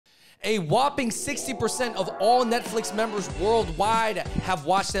A whopping 60% of all Netflix members worldwide have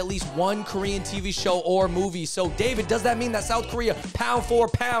watched at least one Korean TV show or movie. So, David, does that mean that South Korea, pound for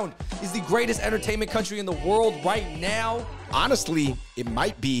pound, is the greatest entertainment country in the world right now? Honestly, it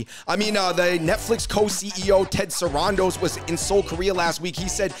might be. I mean, the Netflix co-CEO Ted Sarandos was in Seoul, Korea last week. He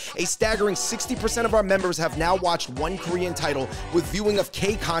said a staggering 60% of our members have now watched one Korean title, with viewing of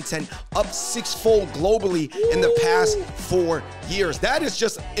K content up sixfold globally in the past 4 years. That is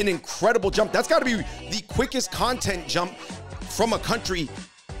just an incredible jump. That's got to be the quickest content jump from a country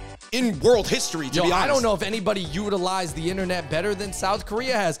in world history, to be honest. I don't know if anybody utilized the internet better than South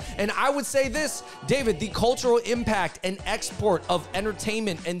Korea has. And I would say this, David, the cultural impact and export of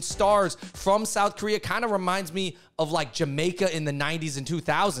entertainment and stars from South Korea kind of reminds me of like Jamaica in the 90s and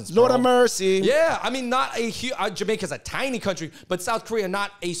 2000s. Lord of mercy. Yeah, I mean, not a huge, Jamaica's a tiny country, but South Korea,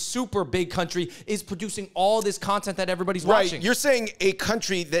 not a super big country, is producing all this content that everybody's watching. You're saying a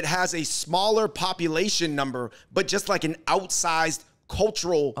country that has a smaller population number, but just like an outsized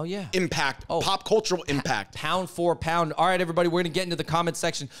cultural impact, pop cultural impact. Pound for pound. All right, everybody, we're going to get into the comment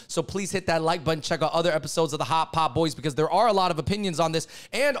section, so please hit that like button. Check out other episodes of the Hot Pop Boys, because there are a lot of opinions on this.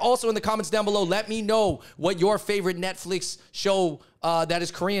 And also in the comments down below, let me know what your favorite Netflix show that is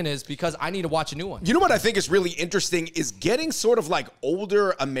Korean is, because I need to watch a new one. You know what I think is really interesting is getting sort of like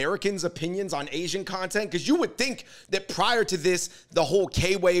older Americans' opinions on Asian content, because you would think that prior to this, the whole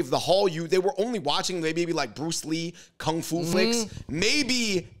K-wave, the Hallyu, they were only watching maybe like Bruce Lee, Kung Fu flicks,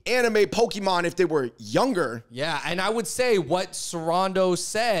 maybe anime Pokemon if they were younger. Yeah, and I would say what Sarando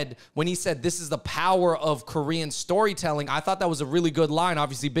said when he said this is the power of Korean storytelling, I thought that was a really good line,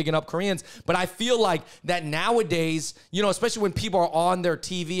 obviously bigging up Koreans, but I feel like that nowadays, you know, especially when people are on their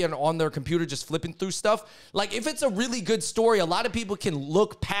TV and on their computer just flipping through stuff, like if it's a really good story, a lot of people can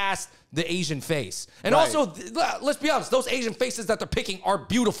look past the Asian face. And also, let's be honest, those Asian faces that they're picking are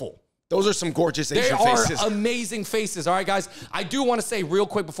beautiful. Those are some gorgeous Asian faces. They are amazing faces. All right, guys. I do want to say real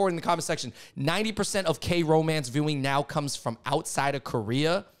quick before in the comment section, 90% of K-romance viewing now comes from outside of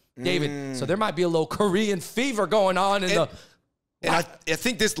Korea. David, so there might be a little Korean fever going on in the... And I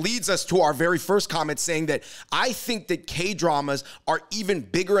think this leads us to our very first comment, saying that I think that K-dramas are even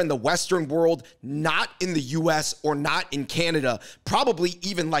bigger in the Western world, not in the US or not in Canada, probably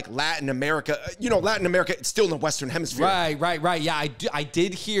even like Latin America. You know, Latin America, it's still in the Western hemisphere. Right. Yeah, I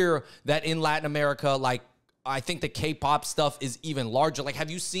did hear that in Latin America, like, I think the K-pop stuff is even larger. Like, have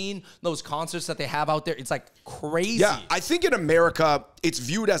you seen those concerts that they have out there? It's like crazy. Yeah, I think in America, it's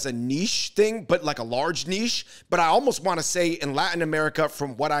viewed as a niche thing, but like a large niche. But I almost want to say in Latin America,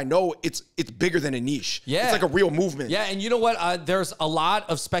 from what I know, it's bigger than a niche. Yeah. It's like a real movement. Yeah, and you know what? There's a lot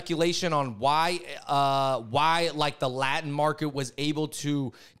of speculation on why like the Latin market was able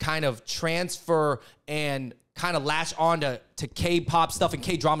to kind of transfer and kind of latch on to K-pop stuff and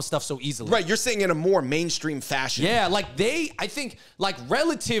K-drama stuff so easily. Right, you're saying in a more mainstream fashion. Yeah, like I think, like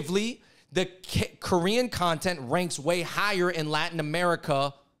relatively, the Korean content ranks way higher in Latin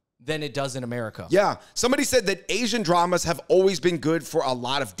America than it does in America. Yeah. Somebody said that Asian dramas have always been good for a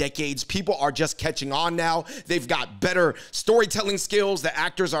lot of decades. People are just catching on now. They've got better storytelling skills. The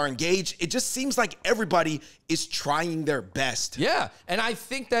actors are engaged. It just seems like everybody is trying their best. Yeah, and I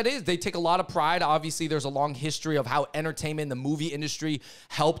think they take a lot of pride. Obviously, there's a long history of how entertainment, the movie industry,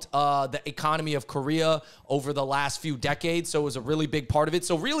 helped the economy of Korea over the last few decades, so it was a really big part of it.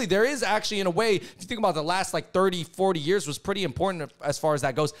 So really, there is actually, in a way, if you think about the last like 30, 40 years, was pretty important as far as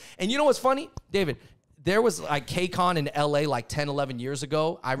that goes. And you know what's funny, David? There was like KCON in LA like 10, 11 years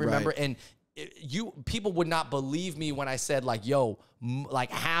ago, I remember, and people would not believe me when I said like, yo, like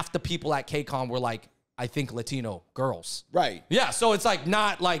half the people at KCON were like, I think Latino girls. Right. Yeah, so it's like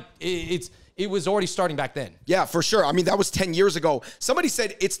not like it was already starting back then. Yeah, for sure. I mean, that was 10 years ago. Somebody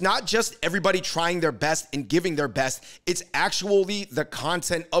said it's not just everybody trying their best and giving their best. It's actually the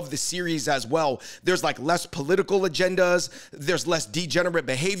content of the series as well. There's like less political agendas. There's less degenerate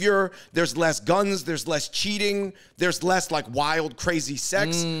behavior. There's less guns. There's less cheating. There's less like wild, crazy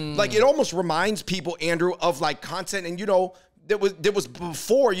sex. Like it almost reminds people, Andrew, of like content and, you know, that was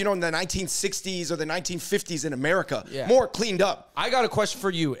before, you know, in the 1960s or the 1950s in America. Yeah. More cleaned up. I got a question for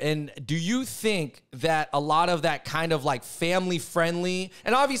you. And do you think that a lot of that kind of like family friendly,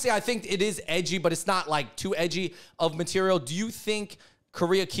 and obviously I think it is edgy, but it's not like too edgy of material. Do you think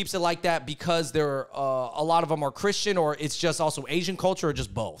Korea keeps it like that because there are a lot of them are Christian, or it's just also Asian culture, or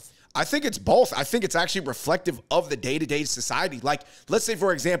just both? I think it's both. I think it's actually reflective of the day-to-day society. Like, let's say,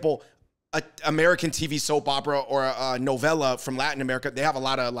 for example, an American TV soap opera or a novella from Latin America, they have a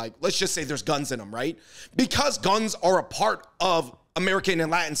lot of like, let's just say there's guns in them, right? Because guns are a part of American and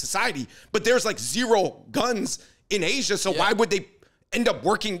Latin society, but there's like zero guns in Asia. So why would they end up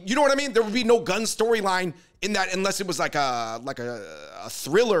working. You know what I mean? There would be no gun storyline in that unless it was like a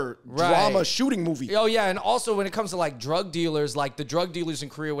thriller drama shooting movie. Oh yeah, and also when it comes to like drug dealers, like the drug dealers in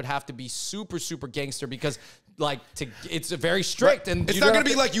Korea would have to be super gangster because like it's very strict and it's not gonna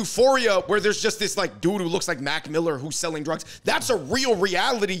be like Euphoria where there's just this like dude who looks like Mac Miller who's selling drugs. That's a real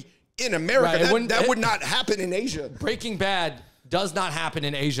reality in America. That would not happen in Asia. Breaking Bad does not happen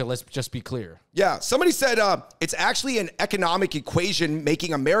in Asia. Let's just be clear. Yeah, somebody said it's actually an economic equation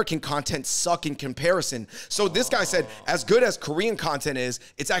making American content suck in comparison. So this guy said, as good as Korean content is,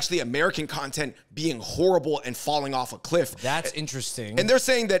 it's actually American content being horrible and falling off a cliff. That's interesting. And they're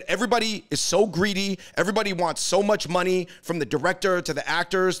saying that everybody is so greedy. Everybody wants so much money from the director to the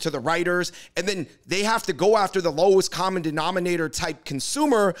actors to the writers. And then they have to go after the lowest common denominator type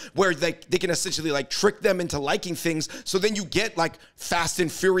consumer where they can essentially like trick them into liking things. So then you get like Fast and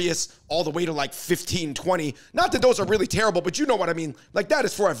Furious all the way to like 15, 20. Not that those are really terrible, but you know what I mean. Like that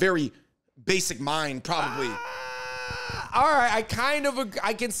is for a very basic mind, probably. All right,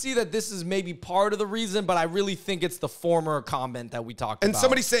 I can see that this is maybe part of the reason, but I really think it's the former comment that we talked about. And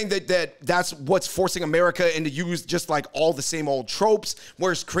somebody's saying that's what's forcing America into use just like all the same old tropes,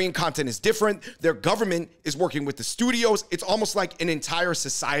 whereas Korean content is different. Their government is working with the studios. It's almost like an entire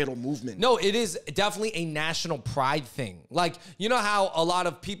societal movement. No, it is definitely a national pride thing. Like, you know how a lot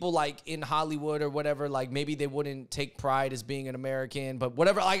of people like in Hollywood or whatever, like maybe they wouldn't take pride as being an American, but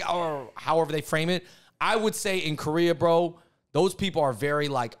whatever, like, or however they frame it. I would say in Korea, bro, those people are very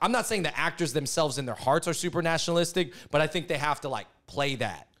like, I'm not saying the actors themselves in their hearts are super nationalistic, but I think they have to like play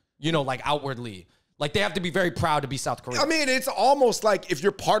that, you know, like outwardly. Like they have to be very proud to be South Korean. I mean, it's almost like if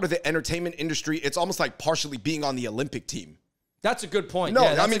you're part of the entertainment industry, it's almost like partially being on the Olympic team. That's a good point. No, yeah,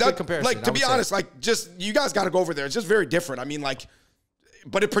 that's I mean, a good comparison. Like, to be honest, like just, you guys got to go over there. It's just very different. I mean, like,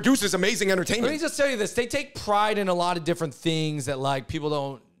 but it produces amazing entertainment. Let me just tell you this. They take pride in a lot of different things that like people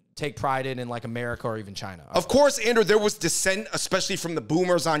don't take pride in like America or even China. Of course, Andrew, there was dissent, especially from the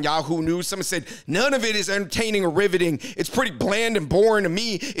boomers on Yahoo News. Someone said, none of it is entertaining or riveting. It's pretty bland and boring to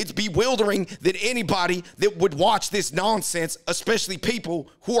me. It's bewildering that anybody that would watch this nonsense, especially people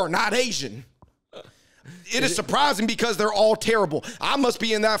who are not Asian. It is surprising because they're all terrible. I must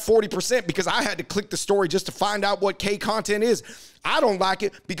be in that 40% because I had to click the story just to find out what K content is. I don't like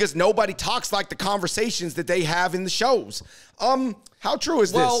it because nobody talks like the conversations that they have in the shows. How true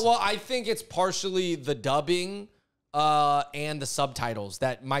is this? Well, I think it's partially the dubbing and the subtitles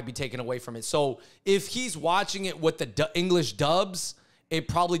that might be taken away from it. So if he's watching it with the English dubs, it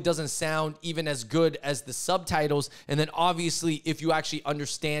probably doesn't sound even as good as the subtitles. And then obviously, if you actually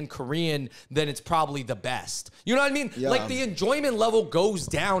understand Korean, then it's probably the best. You know what I mean? Yeah. Like the enjoyment level goes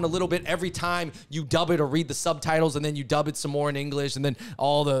down a little bit every time you dub it or read the subtitles, and then you dub it some more in English, and then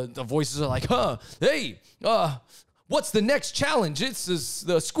all the voices are like, hey, what's the next challenge? It's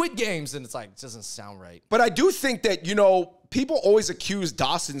the Squid Games. And it's like, it doesn't sound right. But I do think that, you know, people always accuse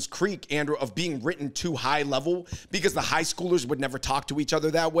Dawson's Creek, Andrew, of being written too high level because the high schoolers would never talk to each other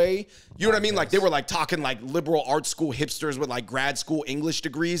that way. You know what I mean? Like they were like talking like liberal art school hipsters with like grad school English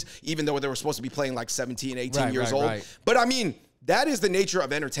degrees, even though they were supposed to be playing like 17, 18 years old. Right. But I mean, that is the nature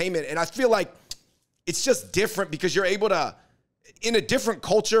of entertainment. And I feel like it's just different because you're able to, in a different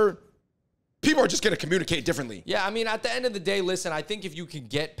culture, people are just going to communicate differently. Yeah, I mean, at the end of the day, listen, I think if you can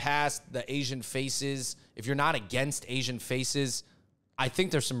get past the Asian faces, if you're not against Asian faces, I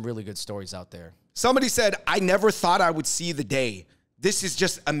think there's some really good stories out there. Somebody said, I never thought I would see the day. This is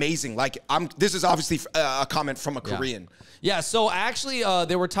just amazing. Like, this is obviously a comment from a Korean. Yeah, so actually,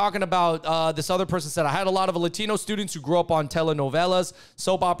 they were talking about, this other person said, I had a lot of Latino students who grew up on telenovelas,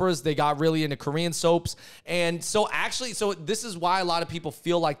 soap operas. They got really into Korean soaps. And so actually, so this is why a lot of people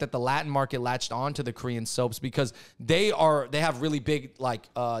feel like that the Latin market latched on to the Korean soaps because they have really big,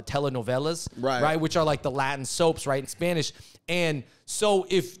 like, telenovelas, right? Which are like the Latin soaps, right, in Spanish. And so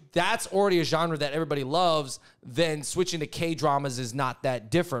if that's already a genre that everybody loves, then switching to K-dramas is not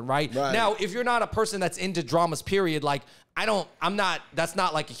that different, right? Now, if you're not a person that's into dramas, period, like, that's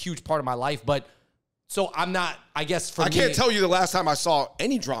not like a huge part of my life, but so I'm not, I guess for me. I can't tell you the last time I saw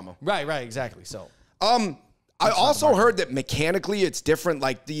any drama. Right, exactly. So, I also heard that mechanically it's different.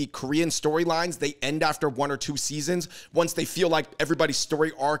 Like the Korean storylines, they end after 1 or 2 seasons once they feel like everybody's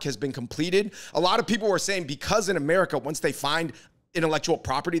story arc has been completed. A lot of people were saying because in America, once they find intellectual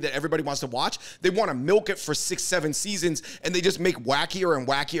property that everybody wants to watch, they want to milk it for 6, 7 seasons, and they just make wackier and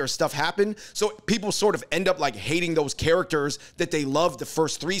wackier stuff happen. So people sort of end up like hating those characters that they loved the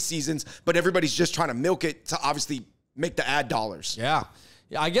first 3 seasons, but everybody's just trying to milk it to obviously make the ad dollars. Yeah,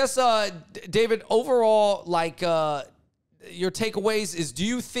 I guess, David, overall, like, your takeaways is, do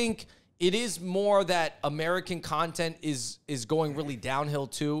you think it is more that American content is going really downhill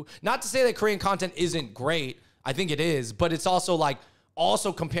too. Not to say that Korean content isn't great. I think it is, but it's also like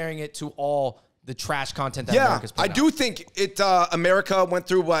comparing it to all the trash content that America's putting out. I do think it. America went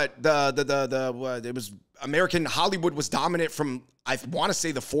through what it was. American Hollywood was dominant from, I want to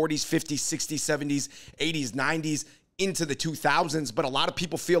say, the 40s, 50s, 60s, 70s, 80s, 90s into the 2000s, but a lot of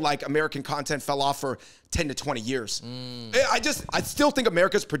people feel like American content fell off for 10 to 20 years. I still think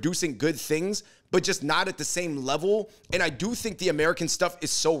America's producing good things, but just not at the same level. And I do think the American stuff is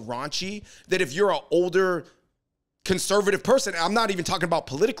so raunchy that if you're an older conservative person, I'm not even talking about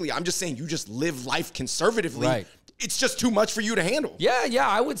politically, I'm just saying you just live life conservatively. Right. It's just too much for you to handle. Yeah,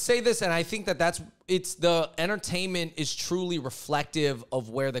 I would say this, and I think it's the entertainment is truly reflective of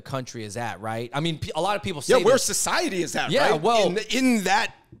where the country is at, right? I mean, a lot of people say where society is at, yeah, right? Well, in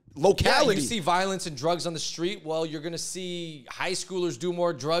that locality. Yeah, you see violence and drugs on the street. Well, you're going to see high schoolers do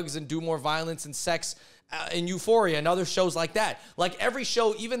more drugs and do more violence and sex in Euphoria and other shows like that. Like every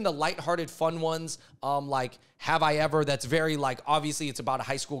show, even the lighthearted, fun ones, like Have I Ever, that's very like, obviously it's about a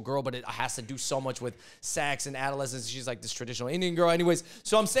high school girl, but it has to do so much with sex and adolescence. She's like this traditional Indian girl anyways.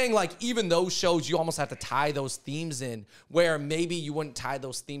 So I'm saying like even those shows, you almost have to tie those themes in where maybe you wouldn't tie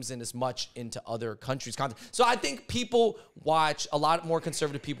those themes in as much into other countries' content. So I think people watch, a lot more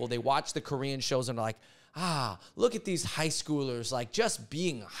conservative people, they watch the Korean shows and are like, look at these high schoolers, like just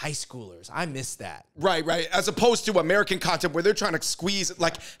being high schoolers. I miss that. Right. As opposed to American content where they're trying to squeeze,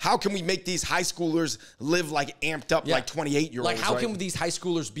 like, how can we make these high schoolers live like amped up like 28-year-olds? Like, how can these high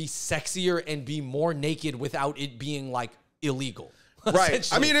schoolers be sexier and be more naked without it being like illegal? Right.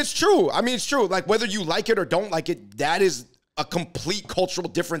 I mean, it's true. Like, whether you like it or don't like it, that is a complete cultural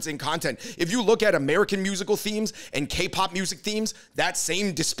difference in content. If you look at American musical themes and K-pop music themes, that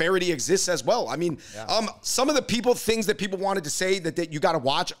same disparity exists as well. I mean, some of the things that people wanted to say that you got to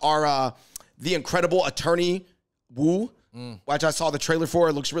watch are The Incredible Attorney Woo, which I saw the trailer for.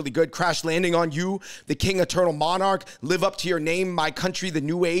 It looks really good. Crash Landing on You, The King Eternal Monarch, Live Up to Your Name, My Country, The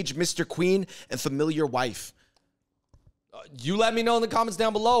New Age, Mr. Queen, and Familiar Wife. You let me know in the comments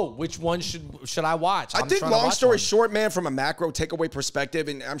down below which one should I watch. I think, long story short, man, from a macro takeaway perspective,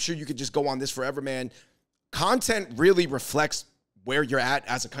 and I'm sure you could just go on this forever, man, content really reflects where you're at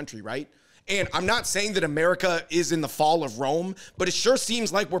as a country, right? And I'm not saying that America is in the fall of Rome, but it sure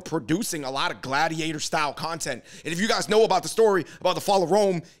seems like we're producing a lot of gladiator-style content. And if you guys know about the story about the fall of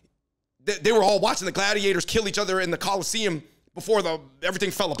Rome, they were all watching the gladiators kill each other in the Colosseum before everything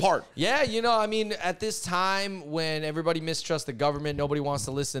fell apart. Yeah, you know, I mean, at this time when everybody mistrusts the government, nobody wants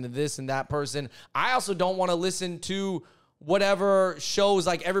to listen to this and that person. I also don't want to listen to whatever shows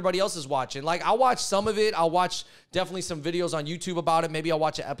like everybody else is watching. Like, I'll watch some of it. I'll watch definitely some videos on YouTube about it. Maybe I'll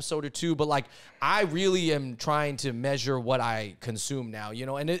watch an episode or two. But like, I really am trying to measure what I consume now, you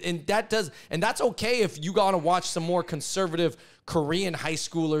know, and that's okay if you gotta watch some more conservative Korean high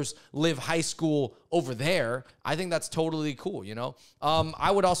schoolers live high school over there. I think that's totally cool, you know? I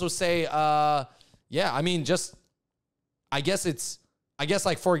would also say, yeah, I mean, I guess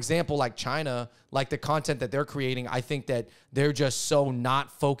like, for example, like China, like the content that they're creating, I think that they're just so not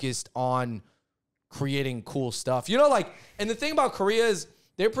focused on creating cool stuff. You know, like, and the thing about Korea is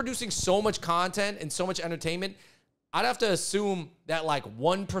they're producing so much content and so much entertainment. I'd have to assume that like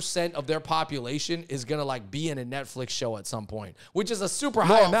 1% of their population is going to like be in a Netflix show at some point, which is a super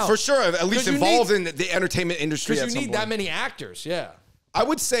high amount. For sure. At least involved in the entertainment industry at some point. Because you need that many actors, yeah. I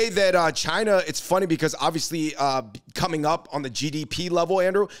would say that China, it's funny because obviously coming up on the GDP level,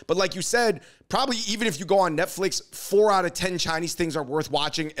 Andrew, but like you said, probably even if you go on Netflix, 4 out of 10 Chinese things are worth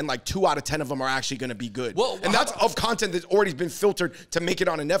watching and like 2 out of 10 of them are actually going to be good. Well, and that's of content that's already been filtered to make it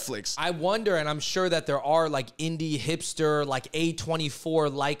on a Netflix. I wonder, and I'm sure that there are like indie hipster, like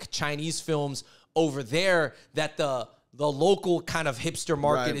A24 like Chinese films over there that the local kind of hipster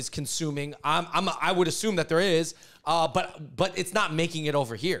market is consuming. I would assume that there is, but it's not making it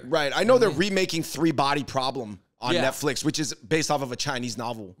over here. Right. I know they're remaking Three Body Problem on Netflix, which is based off of a Chinese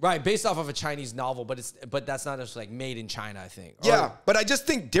novel. Right, based off of a Chinese novel, but that's not just like made in China, I think. Yeah, but I just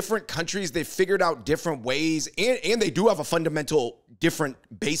think different countries, they figured out different ways, and they do have a fundamental different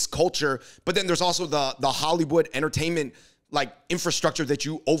base culture, but then there's also the Hollywood entertainment like infrastructure that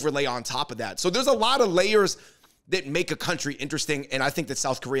you overlay on top of that. So there's a lot of layers that make a country interesting, and I think that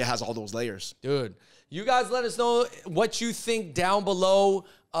South Korea has all those layers. Dude, you guys let us know what you think down below.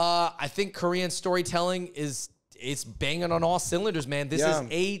 I think Korean storytelling it's banging on all cylinders, man. This is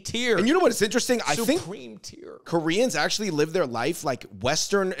A tier. And you know what is interesting? I think Supreme tier. Koreans actually live their life like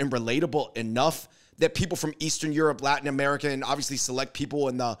Western and relatable enough that people from Eastern Europe, Latin America, and obviously select people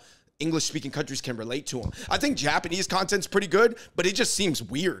in the English-speaking countries can relate to them. I think Japanese content's pretty good, but it just seems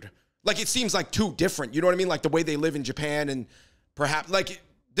weird. Like, it seems like too different. You know what I mean? Like the way they live in Japan, and perhaps like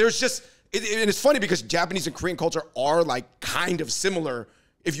there's just, and it's funny because Japanese and Korean culture are like kind of similar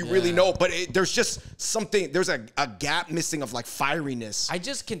if you really know, but there's just something, there's a gap missing of like fieriness. I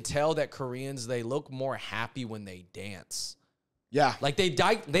just can tell that Koreans, they look more happy when they dance. Yeah. Like they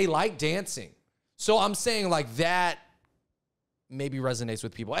like dancing. So I'm saying like that maybe resonates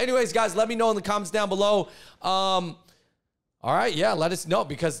with people. Anyways, guys, let me know in the comments down below. All right, yeah, let us know,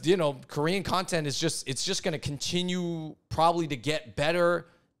 because, you know, Korean content is it's just going to continue probably to get better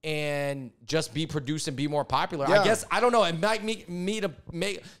and just be produced and be more popular. Yeah. I guess, I don't know, it might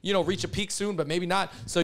reach a peak soon, but maybe not. So